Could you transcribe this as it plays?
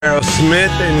Aerosmith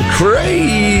and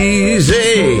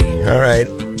Crazy. All right.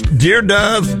 Dear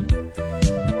Dove,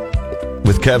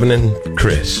 with Kevin and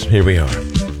Chris, here we are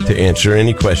to answer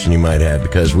any question you might have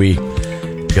because we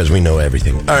know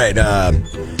everything. All right.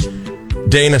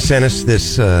 Dana sent us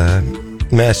this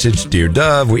message. Dear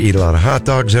Dove, we eat a lot of hot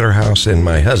dogs at our house, and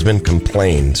my husband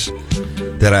complains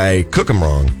that I cook them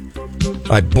wrong.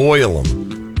 I boil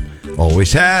them.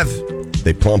 Always have.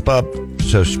 They plump up.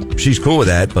 So she's cool with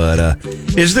that, but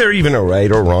is there even a right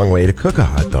or wrong way to cook a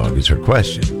hot dog is her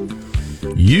question.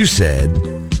 You said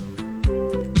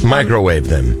microwave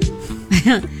them.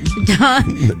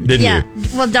 Dawn, Didn't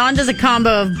you? Well, Dawn does a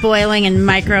combo of boiling and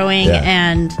microwing,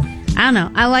 and I don't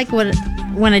know. I like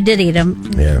when I did eat them,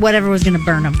 whatever was going to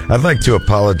burn them. I'd like to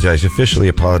officially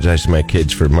apologize to my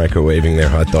kids for microwaving their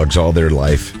hot dogs all their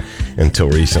life until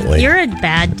recently. You're a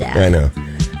bad dad. I know.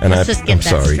 And Let's just get I'm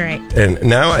that sorry. straight. And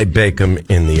now I bake them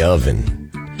in the oven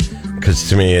because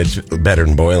to me it's better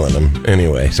than boiling them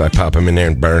anyway. So I pop them in there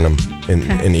and burn them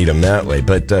and eat them that way.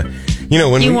 But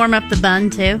when you warm up the bun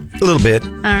too? A little bit,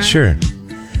 right. Sure.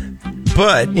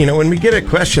 But when we get a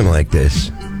question like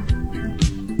this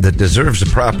that deserves a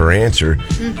proper answer,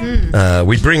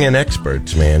 we bring in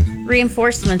experts, man.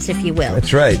 Reinforcements, if you will.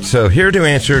 That's right. So here to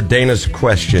answer Dana's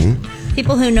question.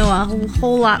 People who know a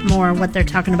whole lot more what they're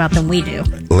talking about than we do.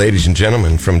 Ladies and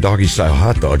gentlemen, from Doggy Style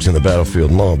Hot Dogs in the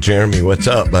Battlefield Mall, Jeremy, what's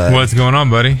up? What's going on,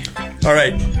 buddy? All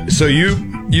right, so you've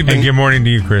been... And good morning to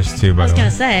you, Chris, too, by the way. I was going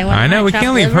to say. I know, we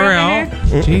can't leave her out.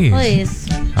 Jeez. Please.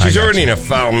 She's already in a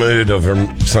foul mood over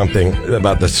something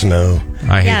about the snow.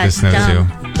 I hate the snow,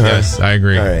 too. Yes, I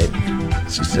agree. All right.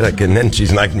 She's like, and then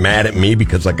she's like mad at me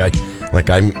because I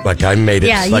made it.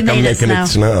 Yeah, like I'm making it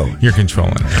snow. You're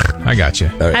controlling it. I got you.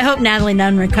 Right. I hope Natalie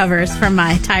Nunn recovers from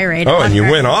my tirade. Oh, and you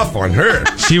went off on her.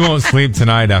 She won't sleep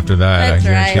tonight after that. That's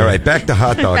right. All right, back to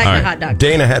hot dog. Back to hot dog.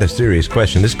 Dana had a serious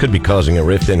question. This could be causing a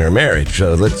rift in her marriage.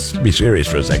 So let's be serious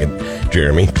for a second,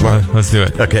 Jeremy. Come on, let's do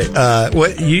it. Okay.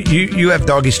 What you have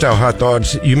doggy style hot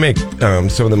dogs? You make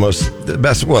some of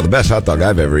the best hot dog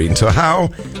I've ever eaten. So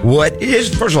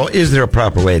first of all, is there a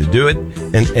proper way to do it?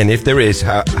 And if there is,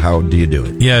 how do you do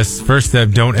it? Yes. First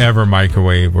step: don't ever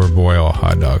microwave or boil a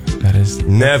hot dog. That is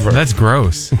never. That's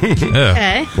gross.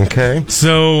 Okay.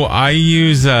 So I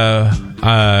use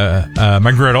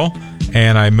my griddle,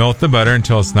 and I melt the butter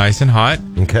until it's nice and hot.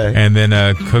 Okay. And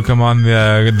then cook them on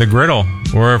the griddle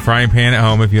or a frying pan at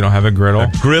home if you don't have a griddle.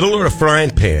 A griddle or a frying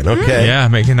pan. Okay. Yeah,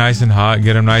 make it nice and hot,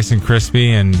 get them nice and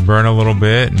crispy, and burn a little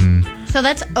bit. And so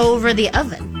that's over the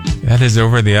oven. That is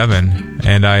over the oven,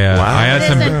 and I add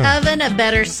some. Is an oven a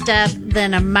better step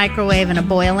than a microwave and a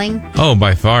boiling? Oh,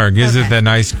 by far, it gives it that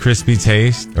nice crispy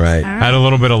taste. Right. Add a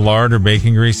little bit of lard or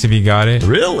bacon grease if you got it.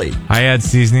 Really? I add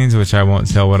seasonings, which I won't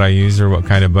tell what I use or what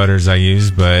kind of butters I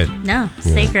use, but no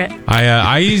secret.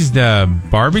 I used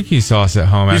barbecue sauce at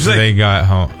home after they got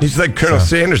home. He's like Colonel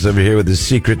Sanders over here with his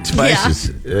secret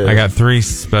spices. Yeah. I got 3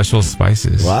 special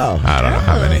spices. Wow. I don't know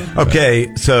how many.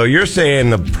 Okay, so you're saying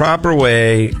the proper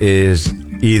way is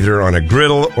either on a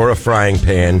griddle or a frying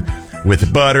pan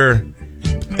with butter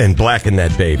and blacken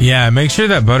that baby. Yeah, make sure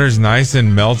that butter's nice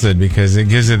and melted because it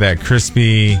gives it that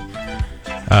crispy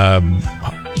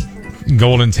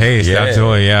golden taste. Yeah.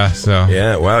 Absolutely, yeah. So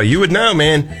yeah, wow, you would know,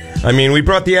 man. I mean, we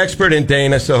brought the expert in,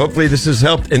 Dana, so hopefully this has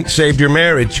helped and saved your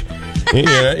marriage.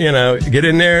 Get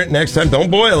in there next time.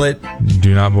 Don't boil it.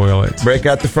 Do not boil it. Break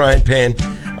out the frying pan.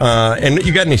 And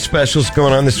you got any specials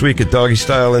going on this week at Doggy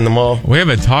Style in the mall? We have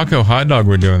a taco hot dog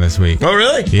we're doing this week. Oh,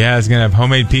 really? Yeah, it's going to have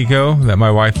homemade pico that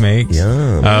my wife makes.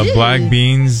 Yum. Black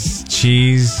beans,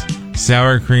 cheese,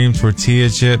 sour cream, tortilla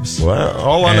chips. Wow,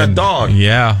 all on a dog.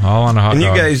 Yeah, all on a hot dog.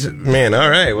 And you guys, man, all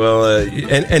right. Well,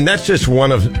 and that's just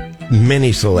one of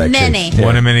many selections. Many. Yeah.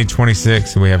 One of many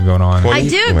 26 that we have going on. I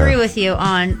do agree with you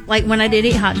on, like, when I did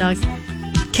eat hot dogs,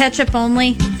 ketchup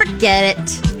only, forget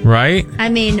it. Right? I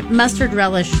mean, mustard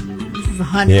relish,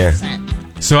 100%. Yeah.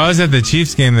 So I was at the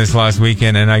Chiefs game this last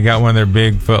weekend, and I got one of their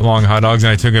big foot-long hot dogs,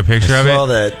 and I took a picture of it. I saw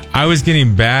that. I was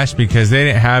getting bashed because they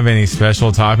didn't have any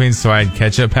special toppings, so I had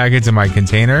ketchup packets in my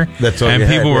container. That's all and you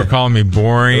people had, were calling me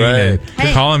boring and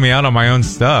calling me out on my own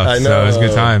stuff. I know. So it was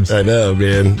good times. I know,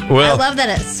 man. Well, I love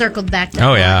that it circled back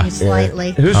to you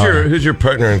slightly. Who's your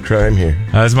partner in crime here?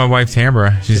 That's my wife,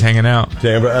 Tambra. She's hanging out.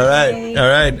 Tambra, all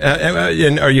right.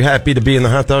 And are you happy to be in the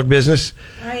hot dog business?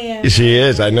 I am. She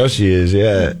is. I know she is.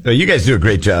 Yeah. You guys do a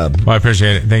great job. Well, I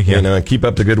appreciate it. Thank you. And keep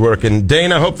up the good work. And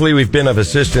Dana, hopefully we've been of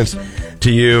assistance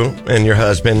to you and your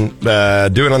husband. Do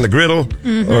it on the griddle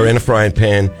or in a frying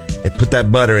pan. and put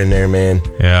that butter in there, man.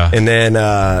 Yeah. And then,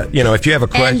 if you have a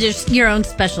question. And just your own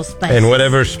special spice. And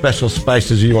whatever special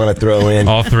spices you want to throw in.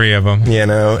 All 3 of them.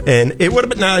 And it would have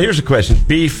been, now here's a question.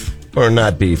 Beef or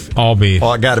not beef? All beef.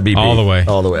 Oh, it got to be beef. All the way.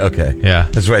 All the way. Okay. Yeah.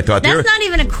 That's what I thought. That's not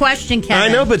even a question, Kevin. I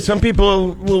know, but some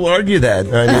people will argue that.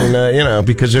 I mean,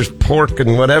 because there's pork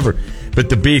and whatever. But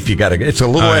the beef, you got to, it's a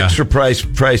little extra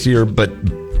pricier, but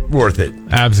worth it.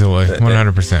 Absolutely.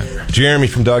 100%. Jeremy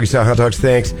from Doggy Style Hot Dogs,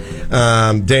 thanks.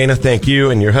 Dana, thank you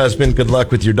and your husband. Good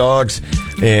luck with your dogs.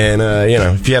 And,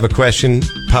 if you have a question,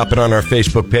 pop it on our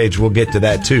Facebook page. We'll get to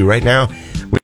that too. Right now,